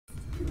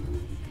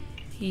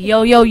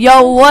Yo, yo,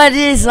 yo, what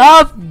is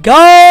up,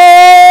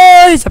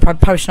 guys? I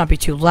probably should not be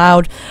too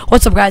loud.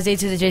 What's up, guys?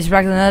 It's Jason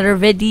back with another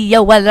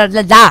video. We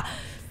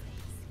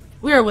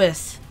are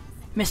with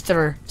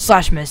Mr. /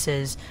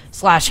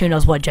 Mrs. / who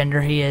knows what gender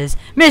he is,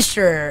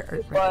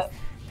 Mr. What?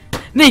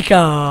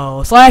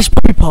 Niko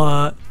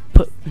 /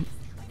 Put.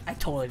 I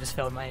totally just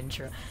failed my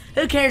intro.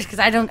 Who cares? Because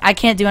I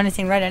can't do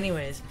anything right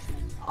anyways,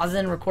 other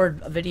than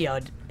record a video.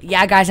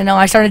 Yeah, guys, I know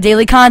I started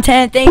daily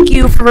content. Thank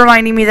you for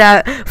reminding me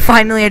that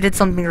finally I did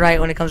something right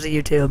when it comes to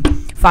YouTube.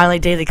 Finally,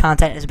 daily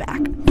content is back.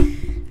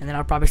 And then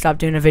I'll probably stop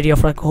doing a video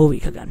for like a whole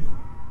week again.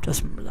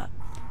 Just remember that.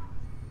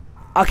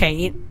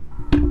 Okay.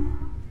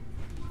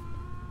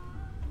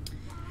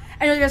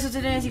 Anyway, guys, so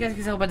today, as you guys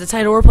can tell by the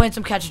title, we're playing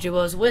some catch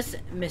duos with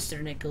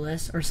Mr.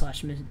 Nicholas, or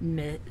 /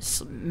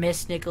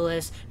 Miss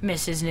Nicholas,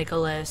 Mrs.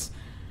 Nicholas,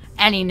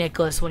 any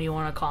Nicholas when you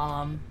want to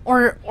call him.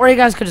 Or you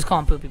guys could just call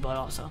him Poopy Butt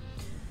also.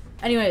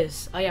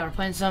 Anyways, yeah, we're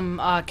playing some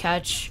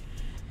catch.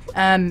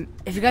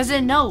 If you guys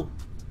didn't know,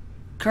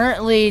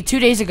 currently 2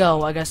 days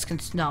ago, I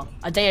guess, no,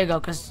 a day ago,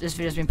 because this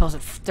video's being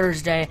posted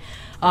Thursday,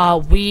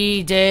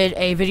 we did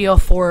a video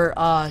for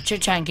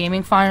Chit Chat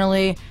Gaming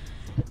finally.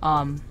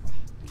 And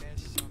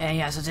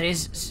yeah, so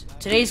today's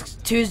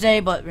Tuesday,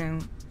 but we're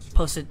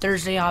posted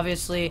Thursday,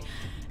 obviously.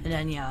 And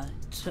then yeah,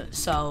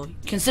 so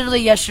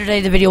considerably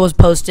yesterday the video was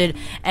posted,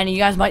 and you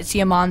guys might see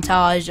a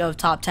montage of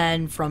top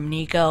 10 from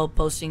Niko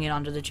posting it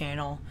onto the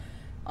channel.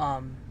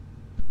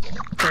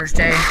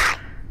 Thursday,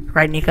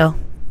 right, Niko?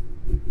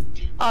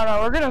 Oh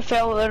no, we're gonna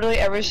fail literally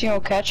every single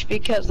catch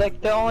because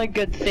like the only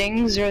good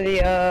things are the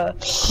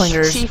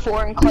Clingers.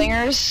 C4 and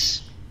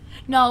clingers.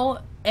 No,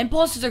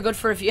 impulses are good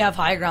for if you have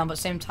high ground, but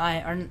same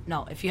time, or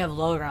no, if you have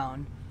low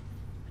ground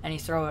and you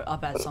throw it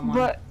up at someone.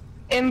 But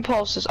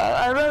impulses,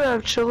 I'd rather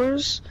have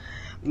chillers,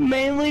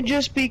 mainly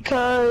just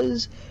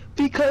because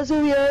of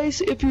the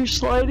ice. If you're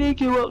sliding,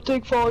 you won't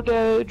take fall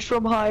damage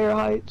from higher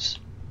heights.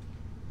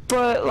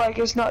 But like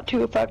it's not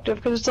too effective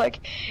because it's like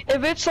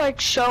if it's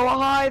like so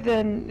high,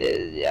 then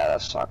yeah,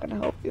 that's not gonna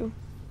help you.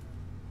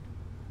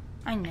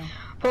 I know.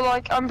 But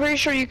like I'm pretty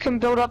sure you can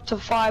build up to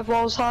 5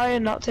 walls high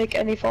and not take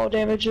any fall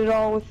damage at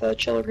all with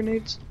chiller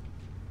grenades.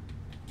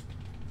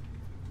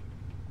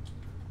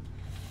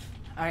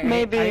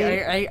 Maybe.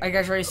 Are you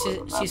guys ready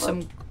to see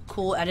some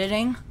cool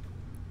editing?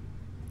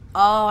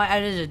 Oh, I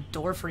added a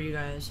door for you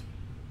guys.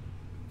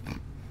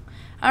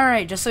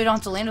 Alright, just so you don't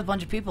have to land with a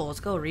bunch of people, let's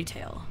go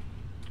retail.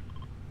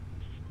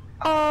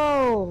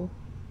 Oh.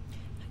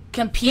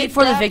 Compete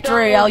for the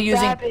victory royale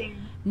using...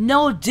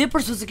 No,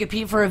 Dipper's supposed to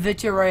compete for a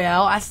victory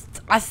royale. I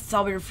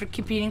thought we were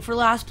competing for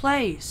last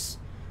place.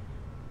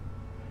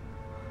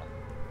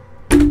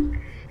 Am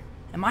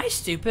I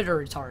stupid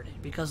or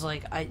retarded? Because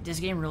like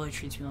this game really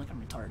treats me like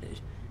I'm retarded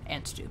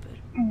and stupid.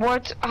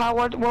 What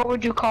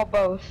would you call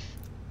both?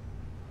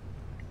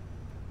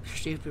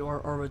 Stupid or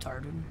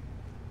retarded.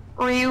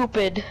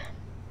 Reupid.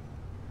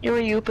 You're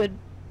reupid.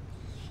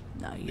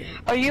 No,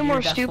 are you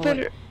more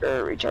stupid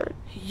or retarded?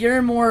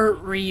 You're more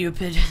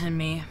reupid than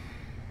me.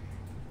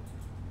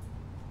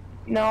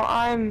 No,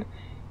 I'm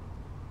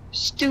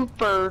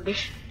stupid.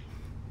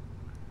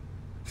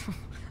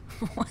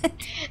 What?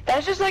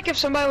 That's just like if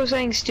somebody was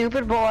saying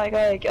stupid, but like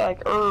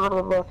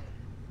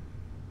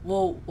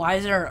Well, why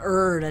is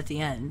there an at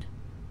the end?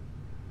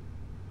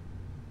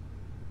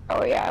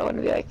 Oh yeah, I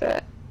wouldn't be like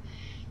that.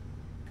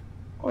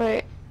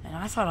 Wait. And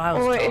I thought I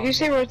was. Wait, if you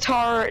say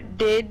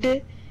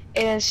retarded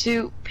and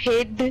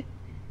stupid,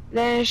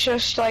 then it's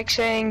just like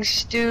saying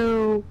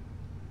stupid.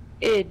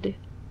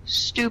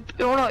 Stupid.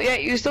 Oh no, yeah,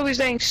 you still be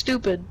saying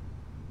stupid.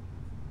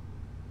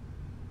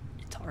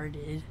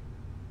 Retarded.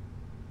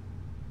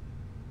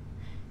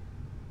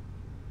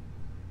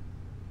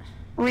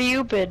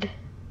 Reupid.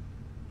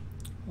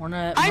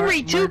 I'm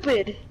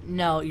retupid.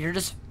 No, you're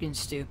just being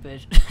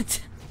stupid.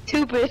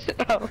 Stupid.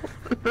 Oh.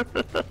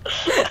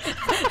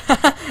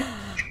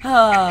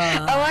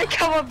 I like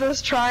how I'm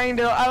just trying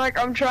to.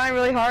 I'm trying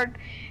really hard,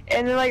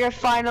 and then like I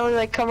finally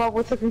like come up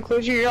with a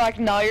conclusion. You're like,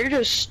 no, you're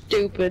just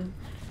stupid.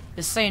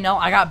 Just so you know,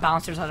 I got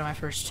bouncers out of my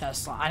first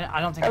chest. So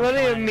I don't think. I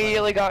literally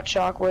immediately got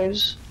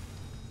shockwaves.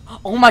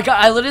 Oh my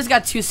god! I literally just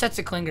got 2 sets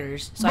of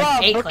clingers. So I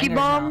have 8 Bookie clingers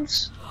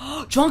bombs.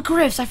 Now. Junk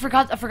rifts! I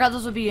forgot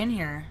those would be in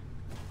here.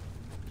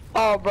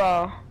 Oh,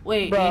 bro.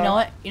 Wait, bro. You know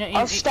what?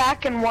 A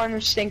stack and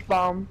 1 stink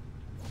bomb.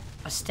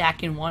 A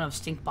stack and 1 of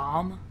stink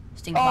bomb.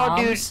 Stink bombs.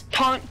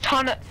 Oh, dude,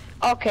 ton of.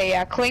 Okay,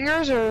 yeah,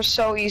 clingers are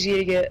so easy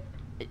to get.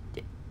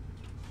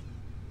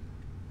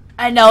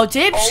 I know,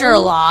 Dave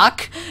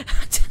Sherlock.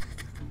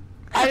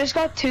 I just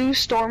got 2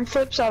 storm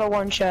flips out of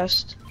 1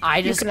 chest.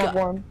 I just got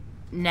 1.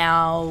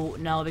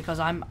 No, because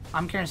I'm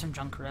carrying some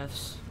junk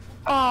rifts.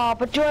 Aw,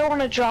 but do I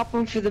want to drop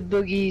them for the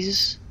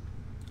boogies?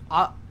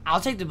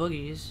 I'll take the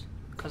boogies,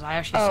 because I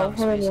actually still have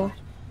space.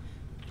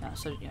 Yeah,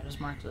 so yeah,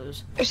 just mark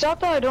those. It's not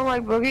that I don't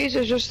like boogies,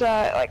 it's just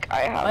that like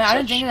I have. I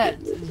didn't think that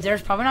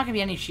there's probably not gonna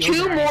be any shields.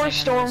 2 more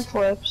storm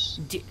flips.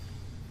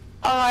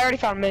 Oh, I already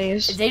found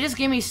minis. They just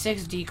gave me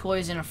 6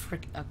 decoys and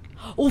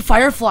oh,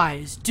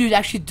 fireflies, dude.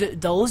 Actually,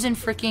 those and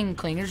freaking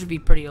clingers would be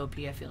pretty OP.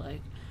 I feel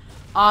like.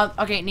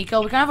 Okay,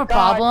 Nico, we kind of have a Do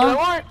I problem.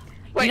 want...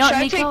 Wait, know, should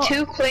I Nico- take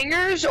 2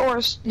 clingers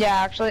or... Yeah,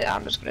 actually,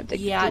 I'm just gonna take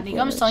 2 Yeah, Nico,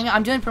 I'm clingers. just telling you,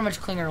 I'm doing pretty much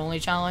clinger only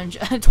challenge.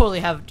 I totally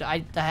have,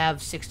 I have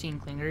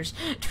 16 clingers.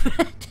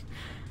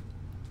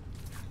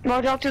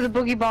 I'll drop to the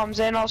boogie bombs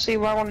and I'll see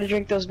where I want to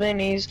drink those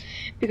minis.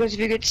 Because if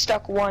you get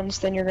stuck once,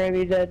 then you're gonna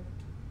be dead.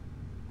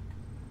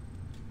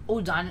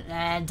 Oh,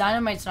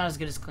 dynamite's not as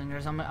good as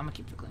clingers. I'm gonna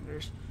keep the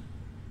clingers.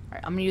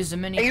 Alright, I'm gonna use the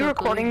mini. Are you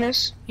quickly. recording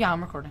this? Yeah,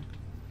 I'm recording.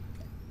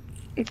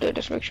 Okay,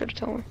 just make sure to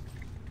tell me.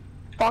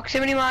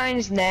 Proximity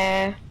mines?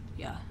 Nah.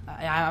 Yeah,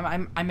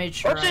 I made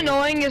sure. What's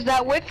annoying is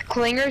that with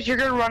clingers, you're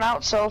gonna run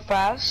out so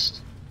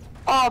fast.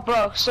 Oh,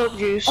 bro, soap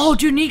juice. Oh,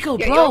 dude, Nico,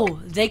 Yeah, bro,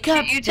 they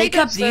kept you they take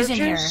kept that these soap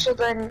in here. juice, so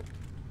then...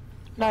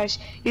 Nice.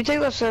 You take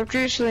that soap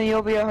juice, so then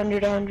you'll be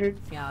 100.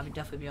 Yeah, I'll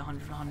definitely be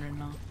 100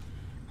 now. Hold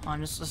on,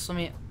 just let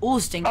me. Oh,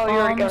 stink Oh, bombs. you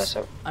already got a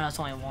soap. Oh no, it's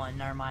only one.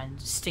 Never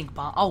mind. Stink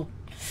bomb. Oh.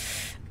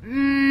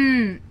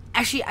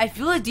 Actually, I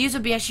feel like these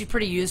would be actually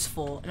pretty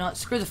useful. No,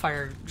 screw the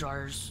fire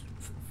jars.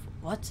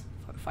 What?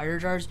 Fire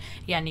jars?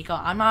 Yeah, Nico,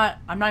 I'm not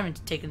even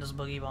taking those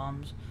boogie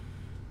bombs.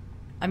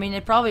 I mean,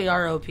 they probably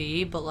are OP,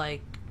 but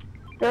like.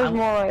 There's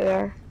more right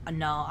there.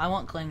 No, I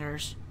want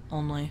clingers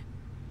only.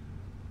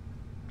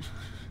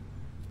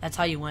 That's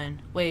how you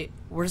win. Wait,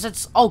 where's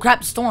that? Oh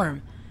crap,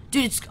 storm,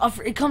 dude!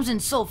 It comes in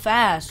so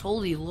fast.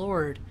 Holy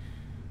lord!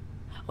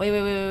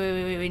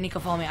 Wait, Nico,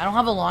 follow me. I don't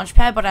have a launch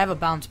pad, but I have a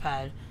bounce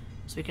pad,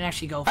 so we can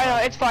actually go. I know,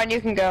 it's fine.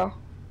 You can go.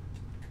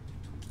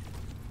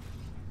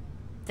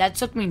 That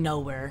took me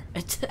nowhere.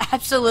 It's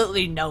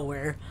absolutely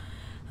nowhere.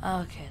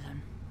 Okay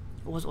then.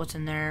 What's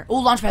in there? Oh,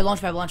 launch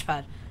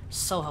pad.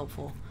 So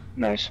helpful.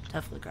 Nice.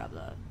 Definitely grab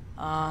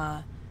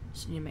that.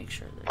 So you make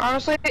sure that.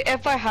 Honestly,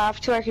 if I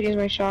have to, I could use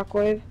my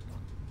shockwave.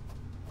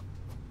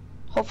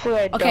 Hopefully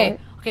I Okay,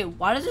 don't. okay,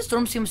 why does the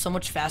storm seem so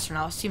much faster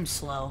now? It seems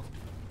slow.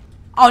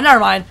 Oh, never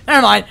mind.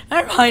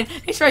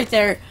 It's right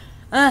there.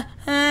 I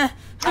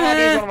had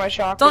to use one of my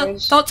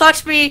shockwaves. Don't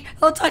touch me.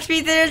 Don't touch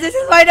me there. This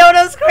is my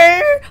no-no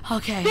square.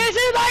 Okay. This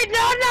is my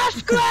no-no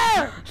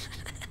square!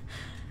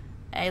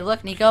 Hey,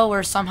 look, Nico,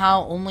 we're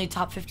somehow only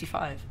top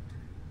 55.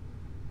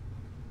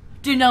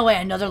 Dude, no way,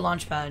 another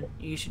launch pad.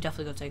 You should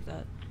definitely go take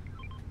that.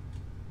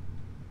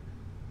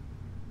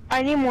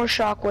 I need more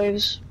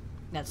shockwaves.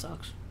 That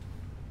sucks.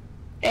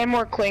 And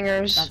more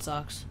clingers. That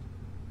sucks.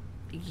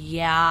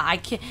 Yeah, I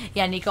can't.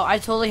 Yeah, Nico, I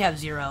totally have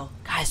 0.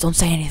 Guys, don't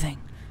say anything.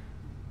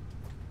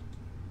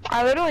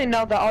 I literally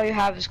know that all you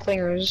have is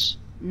clingers.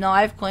 No,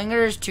 I have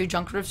clingers, 2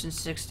 junk roofs, and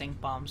 6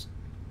 stink bombs.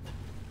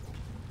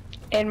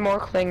 And more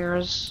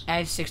clingers. I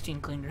have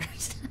 16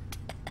 clingers.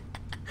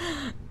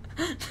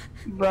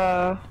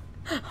 Bruh.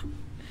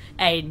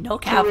 Hey, no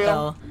cap real?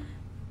 though.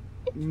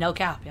 No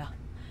cap, yeah.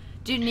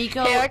 Dude,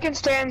 Nico. Hey, I can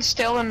stand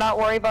still and not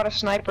worry about a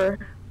sniper.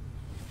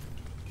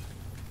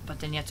 But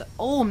then you have to.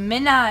 Oh,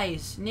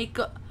 minis,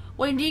 Nico.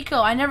 Wait,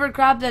 Nico, I never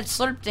grabbed that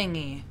slurp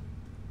thingy.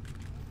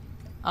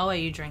 Oh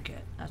wait, you drink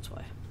it. That's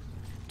why.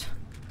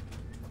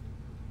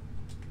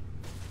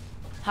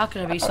 How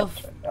could I be so?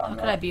 How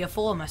could I be a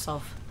fool of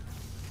myself?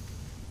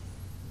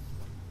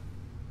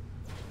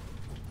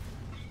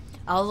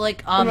 I was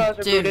like,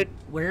 dude,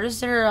 where is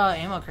their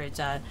ammo crates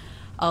at?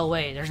 Oh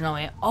wait, there's no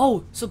ammo.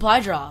 Oh, supply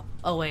drop.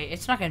 Oh wait,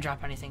 it's not gonna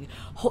drop anything.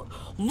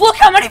 Look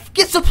how many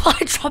fucking supply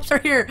drops are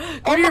here.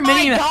 Go to your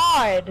mini. Oh my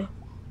god!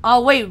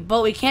 Oh wait,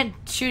 but we can't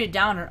shoot it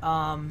down. Or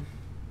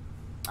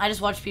I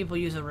just watched people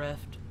use a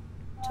rift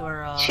to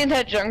our. Seen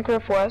that junk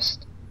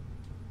request?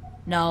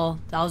 No,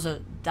 that was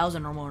a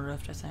normal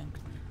rift, I think.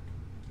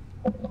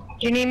 Do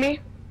you need me?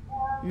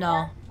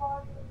 No.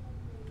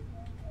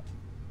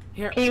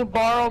 Here. Can you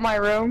borrow my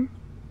room?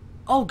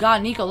 Oh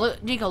god, Nico, look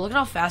at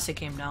how fast it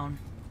came down.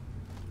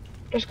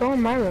 Just go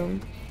in my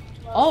room.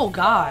 Oh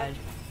god.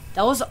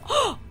 That was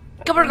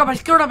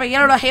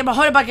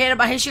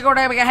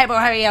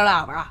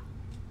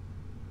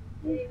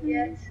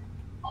Yes.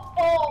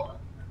 Oh,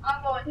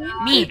 I'm going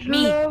down. Me.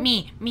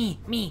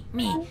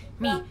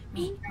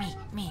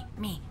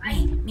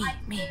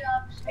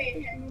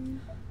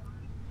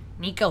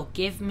 Nico,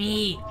 give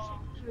me.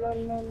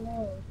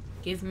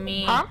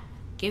 Huh?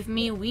 Give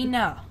me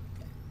Weena.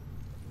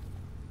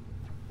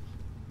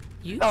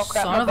 You Oh,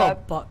 crap, son my of a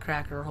bad. butt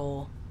cracker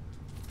hole.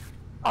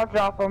 I'll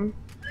drop him.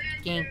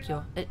 Thank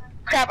you.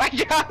 Crap, I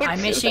dropped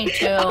I'm missing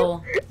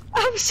too.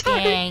 I'm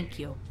sorry. Thank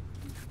you.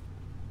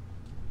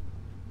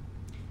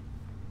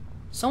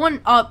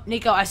 Someone,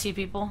 Nico, I see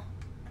people.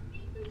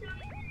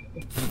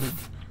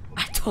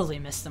 I totally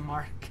missed the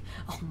mark.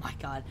 Oh my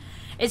god.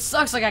 It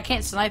sucks, like I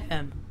can't snipe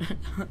him. That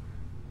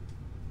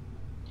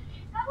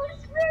was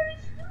very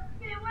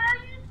stupid. When I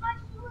used my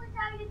sword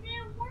attack, it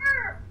didn't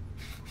work.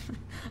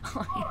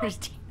 Oh, here's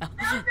Dino.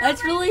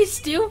 That's really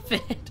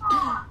stupid.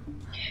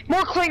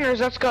 More clingers,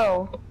 let's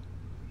go.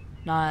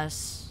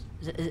 Nice.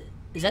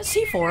 Is that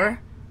C4?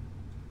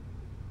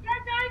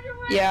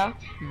 Yeah.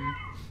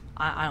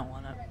 I don't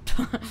want it.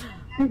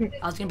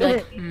 I was gonna be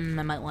like, I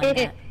might want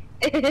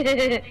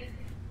that.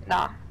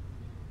 Nah.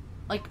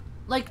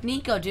 Like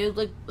Nico, dude.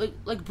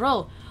 Like,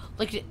 bro.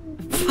 Like,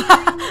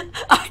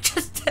 I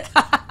just.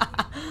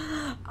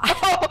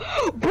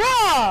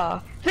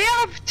 Bruh! They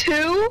have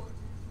 2?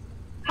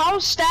 How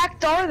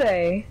stacked are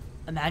they?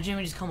 Imagine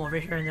we just come over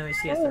here and then we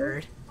see a Oh.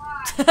 third.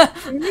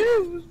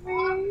 Use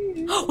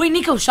me. Wait,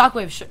 Nico,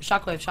 shockwaves,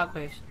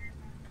 shockwaves.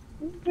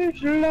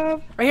 Bitch,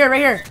 love. Right here, right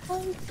here.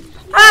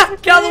 Ah!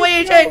 Get out of the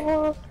way,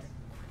 AJ!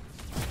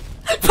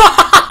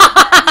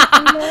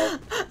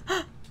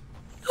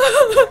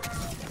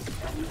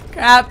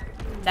 Crap.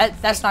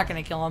 That's not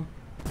gonna kill him.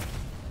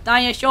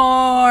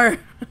 Dinosaur!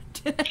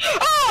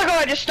 Oh my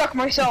god, I just stuck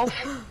myself.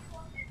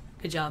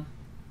 Good job.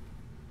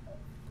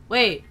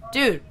 Wait,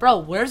 dude, bro,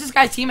 where's this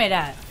guy's teammate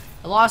at?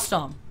 I lost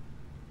him.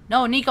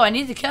 No, Nico, I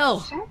need to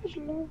kill.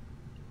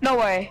 No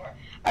way.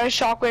 I just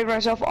shockwaved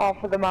myself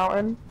off of the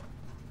mountain.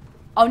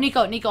 Oh,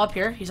 Nico, up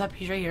here. He's right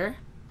here.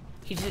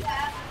 He's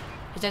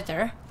right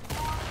there.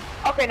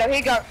 Okay, no,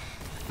 he got.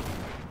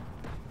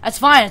 That's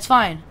fine, it's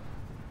fine.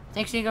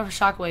 Thanks, Nico, for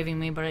shockwaving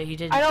me, but he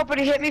did. I know, but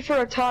he hit me for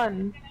a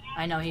ton.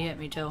 I know, he hit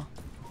me too.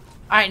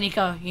 Alright,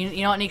 Nico,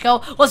 you know what,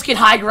 Nico? Let's get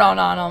high ground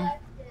on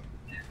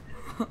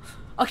him.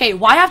 Okay,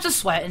 why have to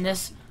sweat in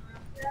this?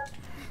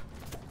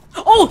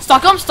 Oh,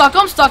 stuck him.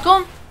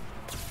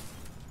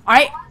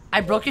 Alright,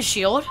 I broke his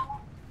shield.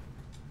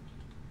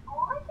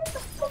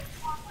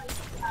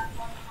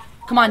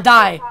 Come on,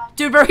 die.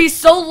 Dude, bro, he's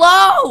so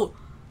low.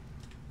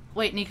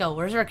 Wait, Nico,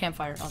 where's our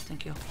campfire? Oh,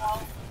 thank you.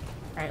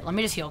 Alright, let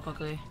me just heal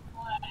quickly.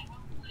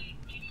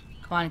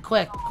 Come on,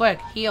 quick.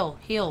 Heal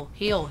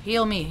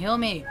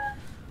me.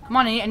 Come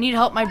on, I need to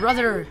help my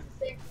brother.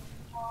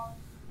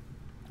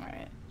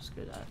 Alright,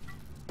 screw that.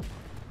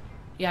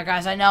 Yeah,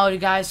 guys, I know you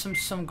guys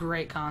some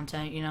great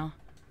content, you know.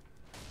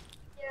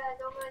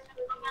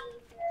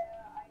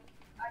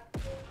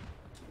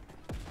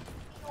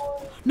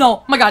 No,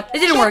 oh my god, it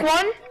didn't work.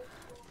 One?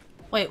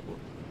 Wait,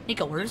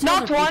 Nico, where's the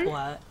Knocked other people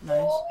one. at?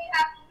 Nice.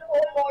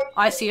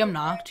 I see him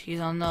knocked. He's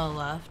on the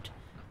left.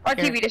 My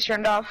Here. TV just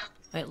turned off.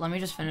 Wait, let me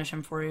just finish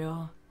him for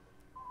you.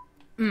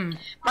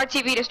 My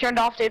TV just turned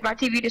off, dude. My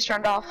TV just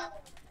turned off.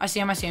 I see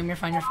him. You're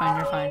fine.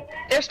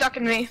 They're stuck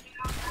in me.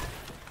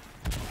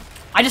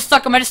 I just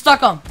stuck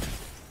him.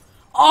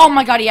 Oh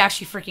my god, he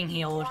actually freaking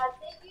healed.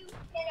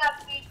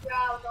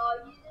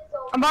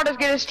 I'm about to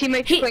get his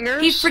teammate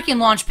clingers. He freaking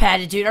launch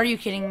padded, dude. Are you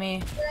kidding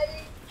me?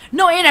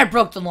 No, and I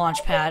broke the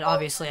launch pad.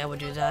 Obviously, I would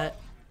do that.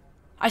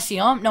 I see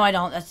him. No, I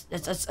don't.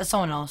 That's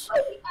someone else.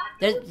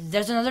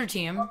 There's another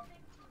team.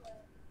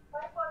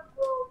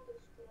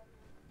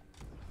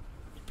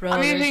 Bro,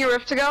 I'm using a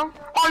rift to go.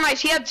 Oh, nice.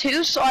 He had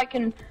 2, so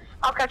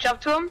I'll catch up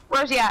to him.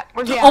 Where's he at?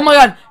 Oh my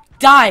god,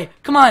 die!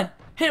 Come on,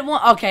 hit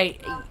one. Okay,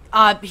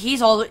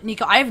 he's all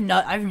Nico. I have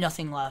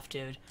nothing left,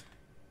 dude.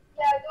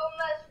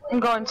 I'm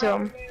going to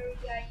him.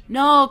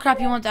 No,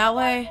 crap. You went that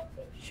way.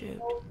 Shoot.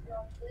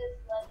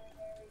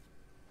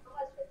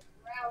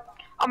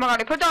 Oh my god,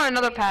 he put down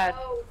another pad.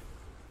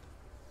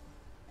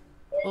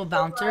 Oh,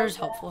 bouncers,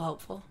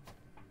 helpful.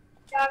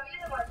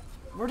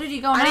 Where did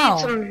he go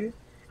now?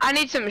 I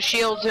need some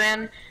shields,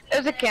 man.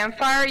 There's a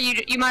campfire.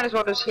 You might as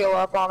well just heal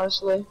up,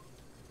 honestly.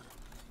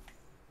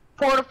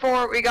 4 to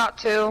 4, we got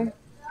 2.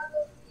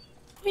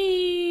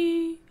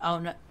 Whee! Oh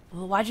no.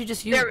 Well, why'd you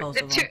just use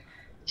both of them?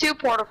 Two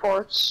porta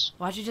forts.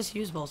 Why'd you just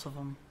use both of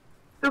them?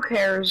 Who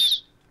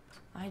cares?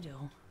 I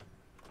do.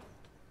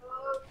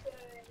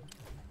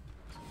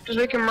 Because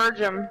we can merge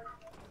them.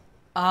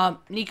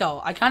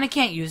 Nico, I kind of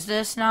can't use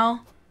this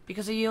now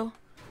because of you.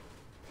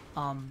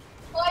 I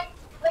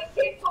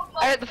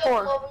hit the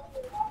 4.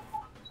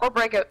 Or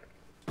break it.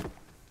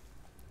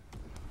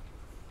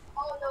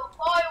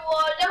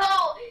 Oh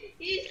no,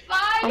 he's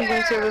fire! I'm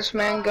going to see if this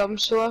man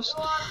comes to us.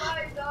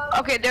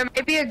 Okay, there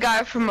may be a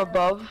guy from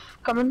above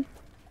coming.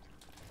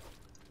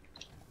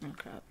 Oh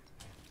crap.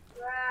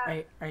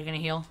 Are you gonna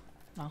heal?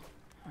 No.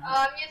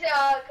 Using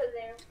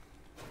Alakazam.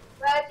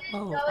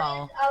 Oh.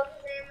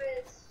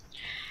 Alakazam is...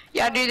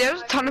 Yeah, dude,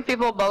 there's a ton of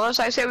people above us.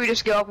 I say we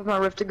just go up with my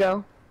rift to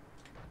go.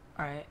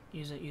 Alright,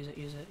 use it.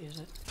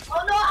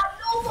 Oh no, I have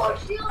no more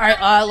shield!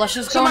 Alright, let's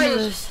just go into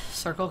Somebody- this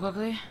circle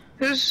quickly.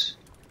 Who's...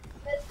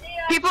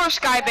 People are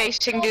sky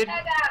basing, dude.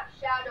 I got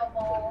Shadow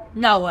Ball.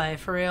 No way,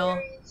 for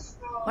real.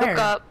 Where? Look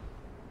up.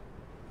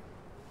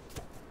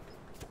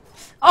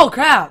 Oh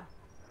crap!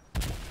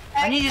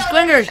 I need these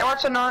splinters! Hey,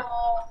 what's a not?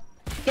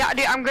 Yeah,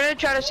 dude, I'm gonna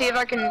try to see if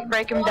I can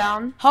break him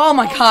down. Oh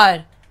my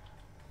god!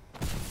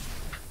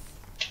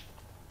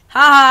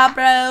 Haha,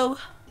 bro!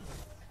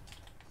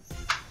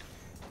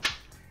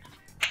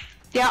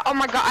 Yeah, oh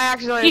my god, I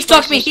accidentally... He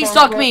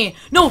stuck me!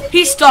 No,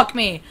 he stuck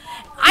me!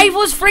 I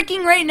was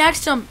freaking right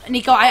next to him!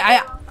 Nico,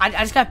 I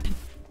just got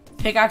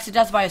pickaxe to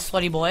death by a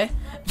sweaty boy.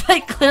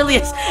 Like,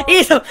 clearly,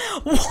 he's a...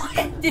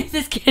 What? Dude,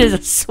 this kid is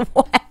a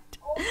sweat.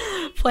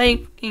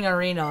 Playing fucking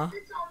arena.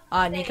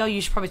 Nico,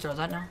 you should probably throw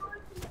that now.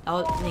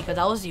 Nico,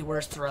 that was the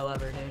worst throw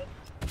ever, dude.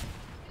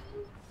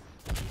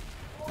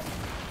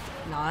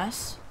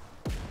 Nice.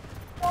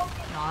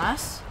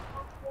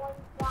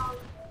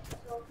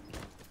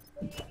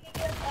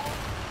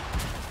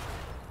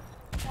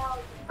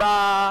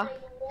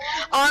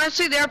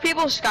 Honestly, there are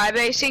people sky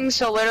basing,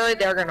 so literally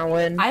they're gonna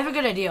win. I have a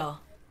good idea.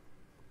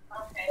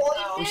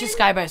 We should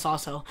skybase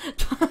also.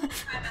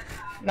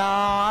 No,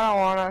 I don't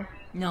wanna.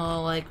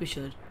 No, like we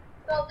should.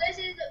 So this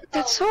is.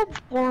 That's so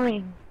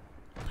boring.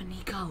 But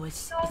Nico,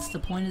 it's the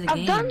point of the I've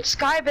game. done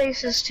sky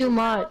bases too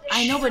much.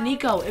 I know, but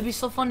Nico, it'd be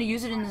so fun to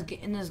use it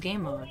in this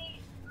game mode.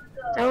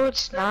 No,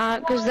 it's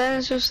not, because then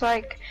it's just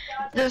like,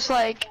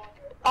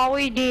 all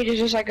we need is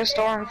just like a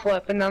storm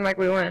flip, and then like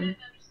we win.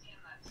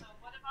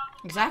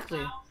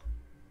 Exactly.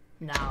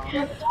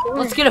 Now,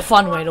 let's get a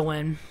fun way to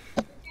win.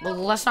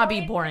 Let's not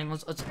be boring.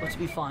 Let's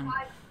be fun.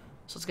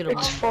 So let's get a win.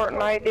 It's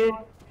Fortnite, dude.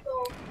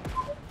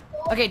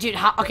 Okay, dude.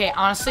 Okay,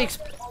 honestly.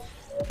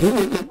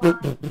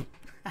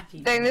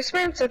 Dang, this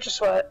man's such a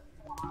sweat.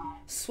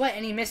 Sweat,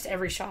 and he missed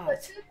every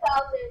shot.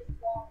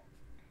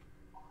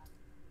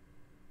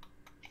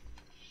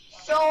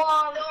 So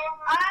I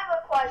have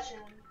a question.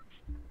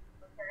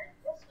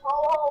 Is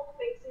Ho-Ho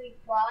basically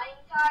flying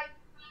type?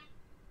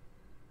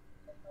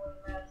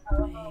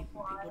 Maybe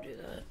people do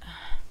that.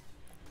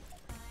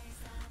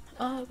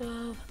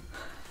 Above,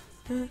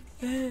 or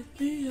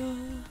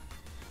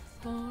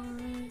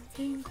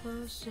anything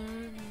closer to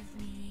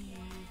me.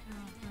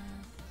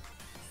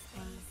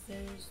 Life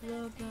is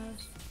the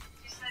best.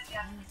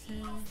 Life is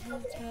the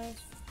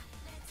test.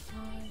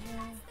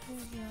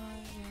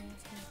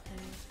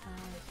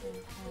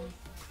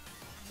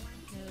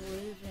 You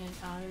live in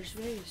outer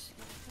space.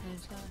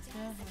 It's not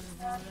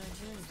outer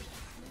space.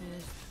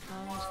 It's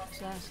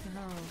almost asking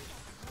home.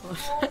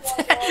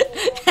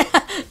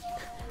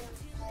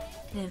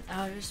 In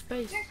outer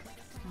space.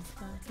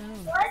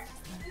 What?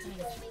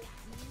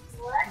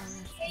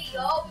 Hey,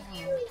 yo,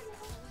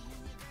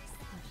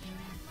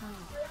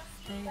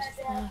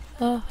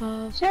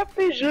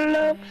 Happy's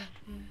love.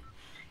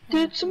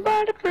 Did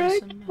somebody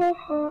break my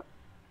heart?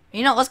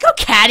 You know, let's go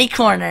catty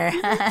corner.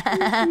 There's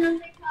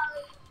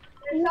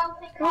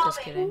something coming.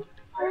 Just kidding.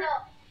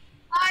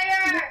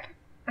 Fire!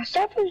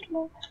 Happy's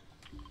love.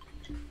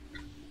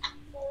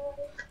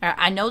 Alright,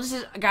 I know this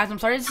is, guys. I'm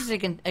sorry this is a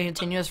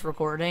continuous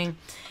recording,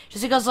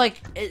 just because like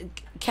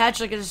catch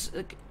like it's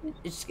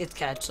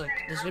catch like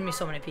there's gonna be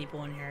so many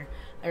people in here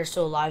that are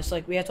still alive, so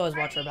like we have to always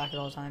watch our back at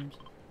all times.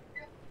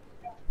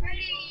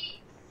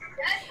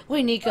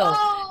 Wait, Nico,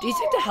 do you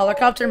think the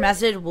helicopter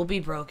method will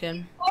be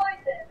broken?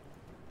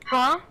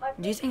 Huh?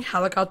 Do you think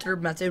helicopter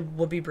method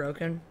will be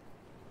broken?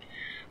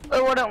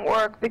 It wouldn't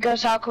work,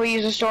 because how can we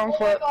use a storm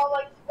flip?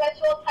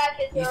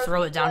 You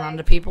throw it down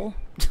onto people.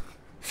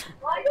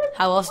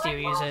 How else do you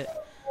use it?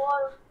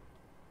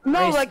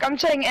 No, Race. like I'm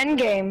saying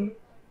endgame.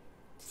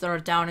 Throw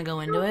it down and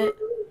go into it?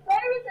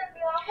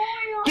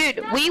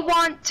 Dude, we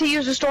want to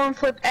use a storm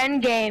flip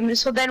endgame,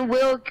 so then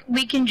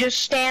we can just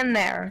stand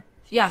there.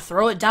 Yeah,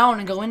 throw it down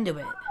and go into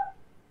it.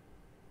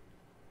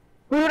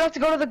 We would have to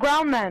go to the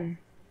ground then.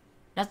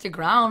 Not the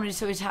ground, it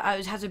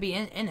has to be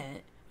in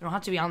it. We don't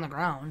have to be on the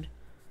ground.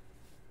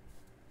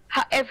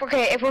 If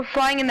we're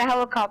flying in the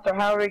helicopter,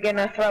 how are we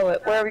gonna throw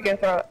it? Where are we gonna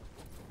throw it?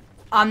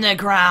 On the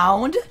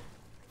ground?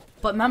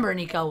 But remember,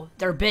 Nico,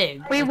 they're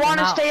big. We Like, want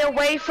to they're not- stay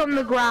away from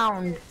the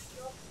ground.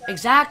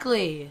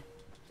 Exactly.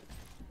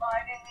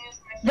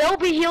 They'll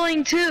be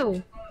healing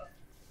too.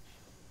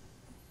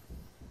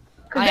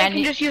 Cause they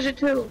can just use it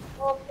too.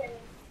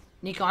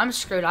 Nico, I'm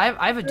screwed.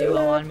 I have a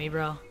duo on me,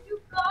 bro.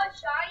 You got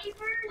shiny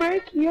bird?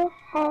 Break your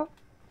heart.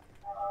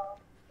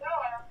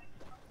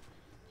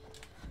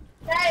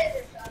 That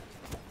is a shiny.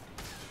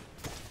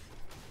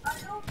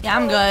 Yeah,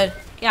 I'm good.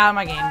 Yeah,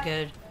 my game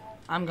good.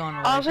 I'm going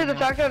away. Honestly, from the him.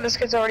 fact that this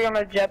kid's already on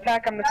a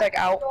jetpack, I'm just like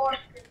out.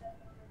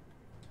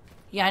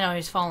 Yeah, I know,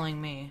 he's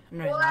following me.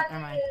 No, he's not.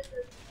 Never mind.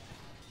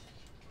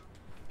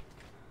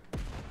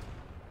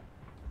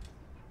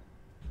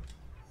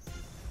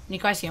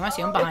 Nico, I see him. This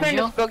Behind man you.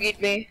 just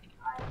boogied me.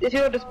 This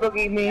hero just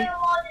boogied me.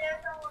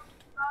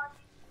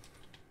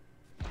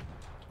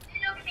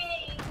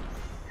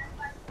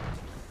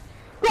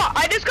 Bro,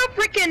 I just got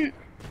freaking...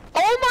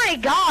 Oh my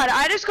god,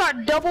 I just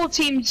got double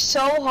teamed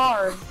so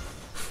hard.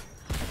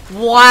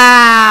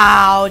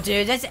 Wow,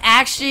 dude, that's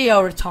actually a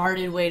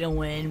retarded way to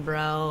win,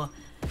 bro.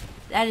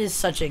 That is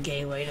such a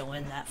gay way to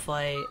win that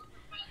fight.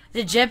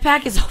 The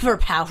jetpack is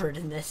overpowered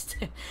in this,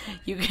 too.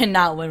 You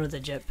cannot win with a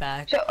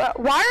jetpack. So,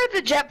 why are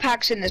the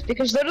jetpacks in this?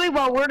 Because literally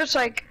while we're just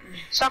like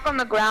stuck on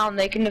the ground,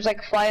 they can just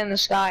like fly in the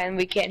sky and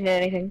we can't hit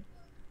anything.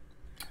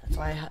 That's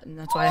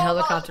why a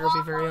helicopter would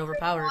be very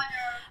overpowered.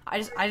 I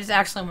just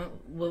accidentally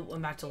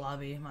went back to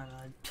lobby. My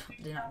bad.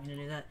 Did not mean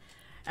to do that.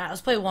 Alright,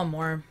 let's play one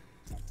more.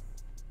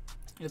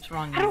 Oops,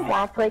 wrong. I don't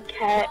want to play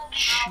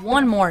catch.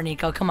 One more,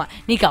 Nico. Come on,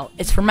 Nico.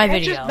 It's for my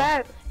Catch video. is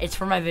bad. It's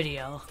for my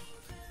video.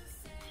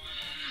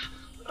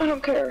 I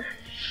don't care.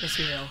 Yes,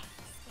 you will.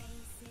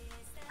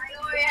 I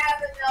already have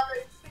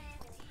another.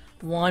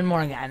 One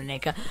more game,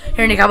 Nico.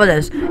 Here, Nico. How about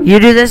this? You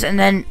do this, and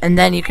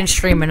then you can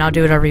stream, and I'll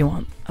do whatever you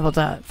want. How about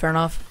that? Fair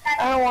enough.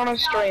 I don't want to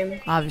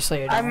stream.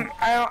 Obviously, you don't.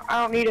 I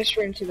don't need a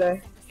stream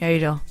today. Yeah, you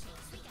do.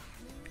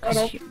 I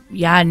don't.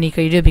 Yeah,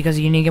 Nico, you do because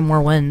you need to get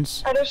more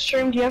wins. I just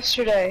streamed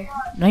yesterday.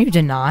 No, you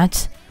did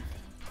not.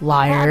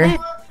 Liar.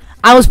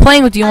 I was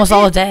playing with you almost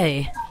all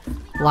day.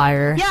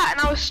 Liar. Yeah, and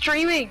I was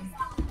streaming.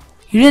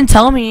 You didn't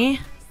tell me.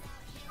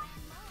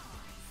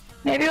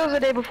 Maybe it was the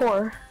day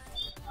before.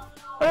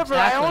 Whatever.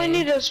 I only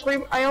need to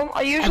stream. I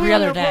usually every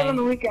other upload day. on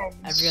the weekends.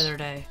 Every other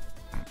day.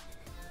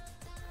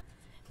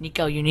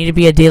 Niko, you need to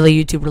be a daily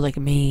YouTuber like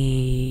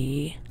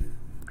me.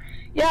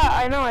 Yeah,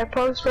 I know. I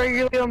post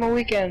regularly on the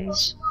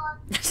weekends.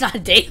 That's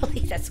not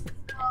daily. That's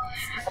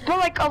But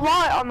like a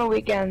lot on the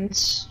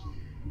weekends.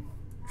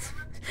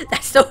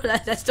 that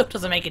still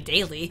doesn't make it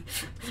daily.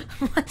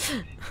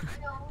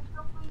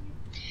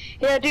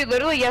 Yeah, dude.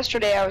 Literally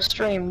yesterday I was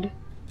streamed.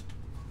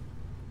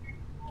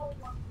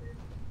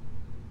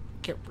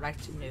 Get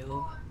wrecked,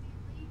 noob.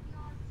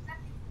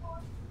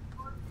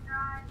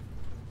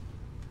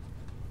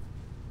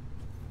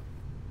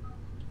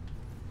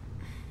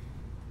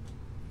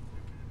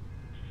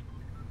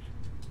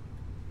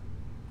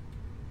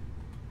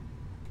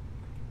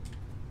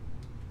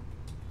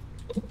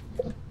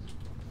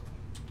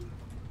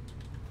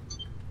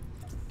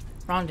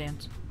 Wrong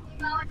dance.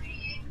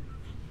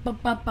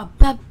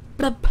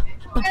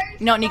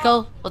 No,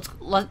 Niko,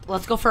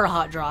 let's go for a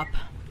hot drop.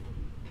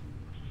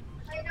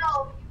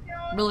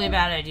 Really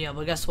bad idea,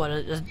 but guess what?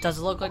 Does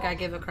it look like I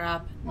give a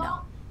crap?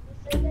 No.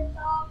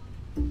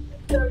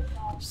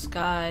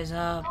 Skies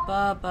up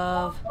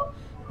above.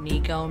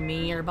 Niko and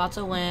me are about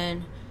to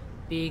win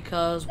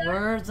because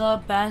we're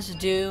the best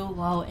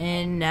duo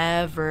in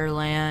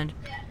Neverland.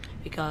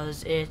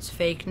 Because it's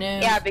fake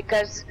news. Yeah,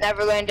 because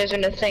Neverland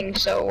isn't a thing,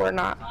 so we're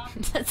not.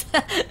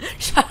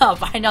 Shut up!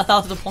 I know that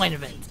was the point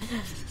of it.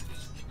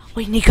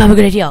 Wait, Niko, I have a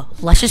good idea.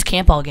 Let's just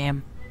camp all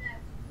game.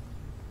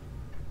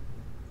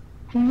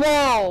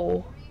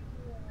 Whoa!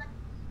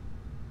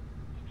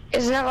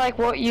 Isn't that like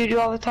what you do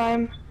all the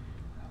time?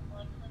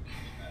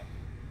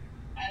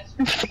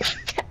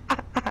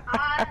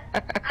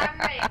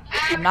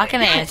 I'm not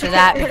gonna answer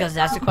that because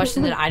that's a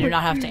question that I do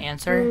not have to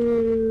answer.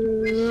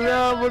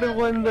 Yeah, but the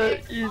one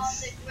that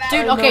is.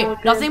 Dude, okay,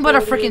 nothing but a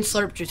freaking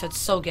slurp juice. That's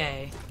so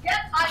gay.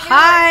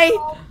 Hi!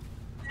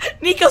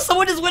 Niko,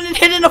 someone just went and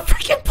hid in a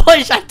freaking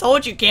bush. I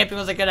told you camping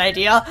was a good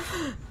idea.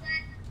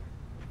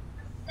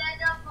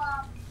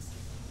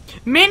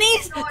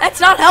 Minis? That's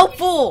not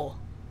helpful.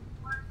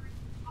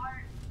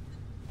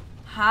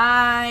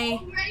 Hi.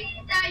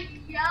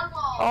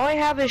 All I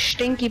have is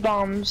stinky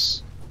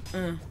bombs.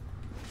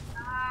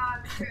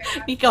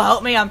 Niko,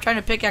 help me. I'm trying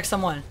to pickaxe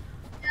someone.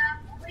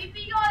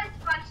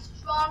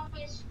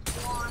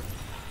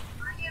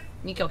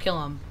 Niko,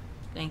 kill him.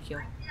 Thank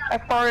you. I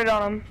farted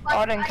on him. Oh,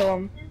 I didn't kill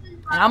him.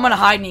 And I'm gonna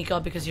hide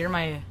Niko because you're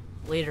my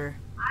leader.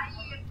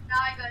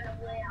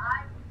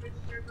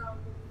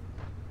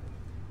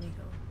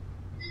 Niko.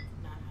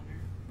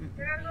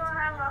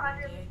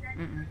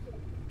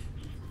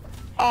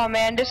 Oh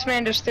man, this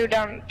man just threw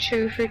down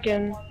 2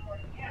 freaking.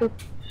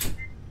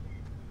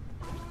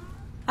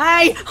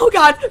 Hi! Oh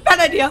god, bad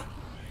idea.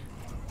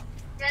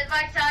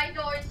 My side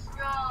door is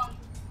strong.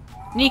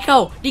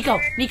 Niko,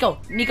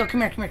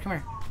 come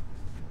here.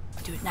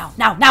 Do it now,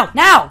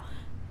 now!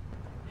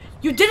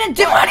 You didn't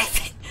do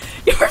anything!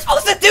 You were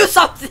supposed to do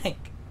something!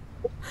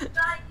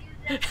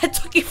 It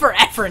took you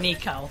forever,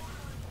 Niko.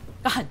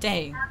 God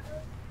dang.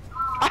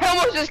 I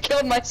almost just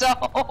killed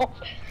myself.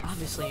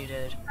 Obviously you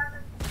did.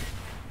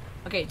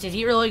 Okay, did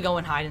he really go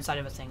and hide inside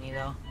of a thingy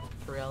though?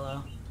 For real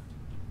though?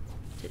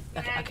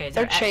 Okay,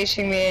 They're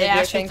chasing me. they It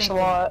actually thanks a think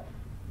lot.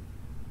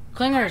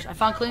 Clingers! I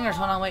found clingers.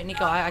 Hold on, wait,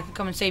 Niko, I can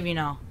come and save you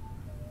now.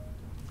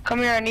 Come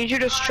here, I need you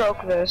to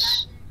stroke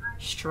this.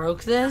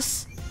 Stroke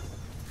this?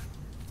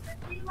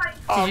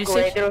 Oh you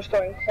great, say- there's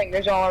throwing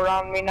fingers all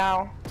around me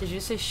now. Did you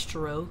say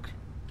stroke?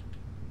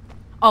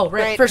 Oh,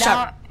 right, Great, first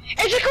now... shot.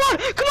 AJ, come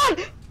on!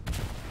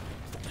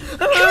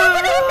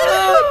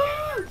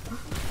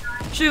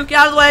 Shoot, get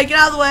out of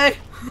the way!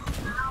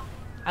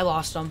 I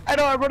lost him. I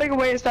know, I'm running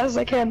away as fast as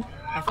I can.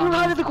 I Come found on, him.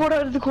 hide in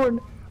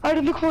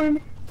the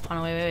corn. Hold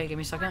on, wait, give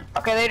me a second.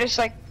 Okay, they just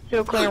like do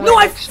a clear No,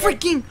 way I next to me.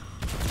 freaking...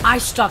 I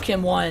stuck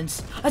him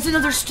once. That's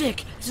another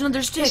stick.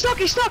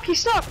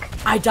 He's stuck!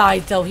 I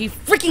died though. He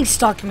freaking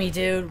stuck me,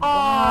 dude.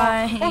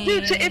 Why? Well,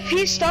 dude, so if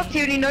he stuck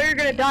you and you know you're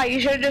gonna die, you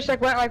should have just like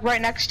went like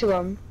right next to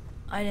him.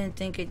 I didn't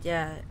think it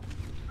yet.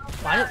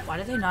 Why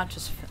did they not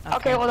just...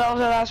 Okay, well that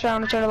was our last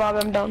round. Return to lobby,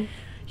 I'm done.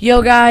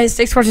 Yo guys,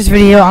 thanks for watching this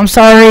video. I'm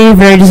sorry,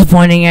 very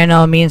disappointing. I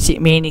know me and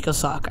Niko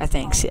suck.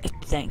 Thanks.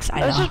 I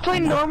know. Let's just play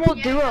normal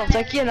duos,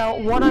 like you know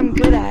what I'm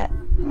good at.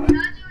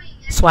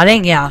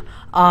 Sweating, yeah.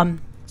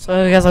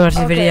 So you guys like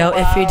watching the video.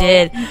 If you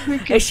did,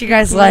 make sure you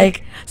guys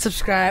like,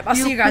 subscribe. I'll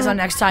see you guys on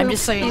next time.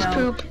 Just so you He's know,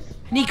 poop.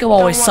 Niko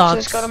always Don't watch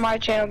sucks. this, go to my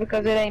channel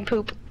because it ain't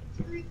poop.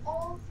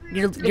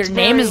 Your It's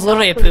name very is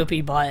literally a not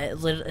poopy butt.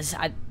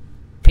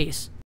 Peace.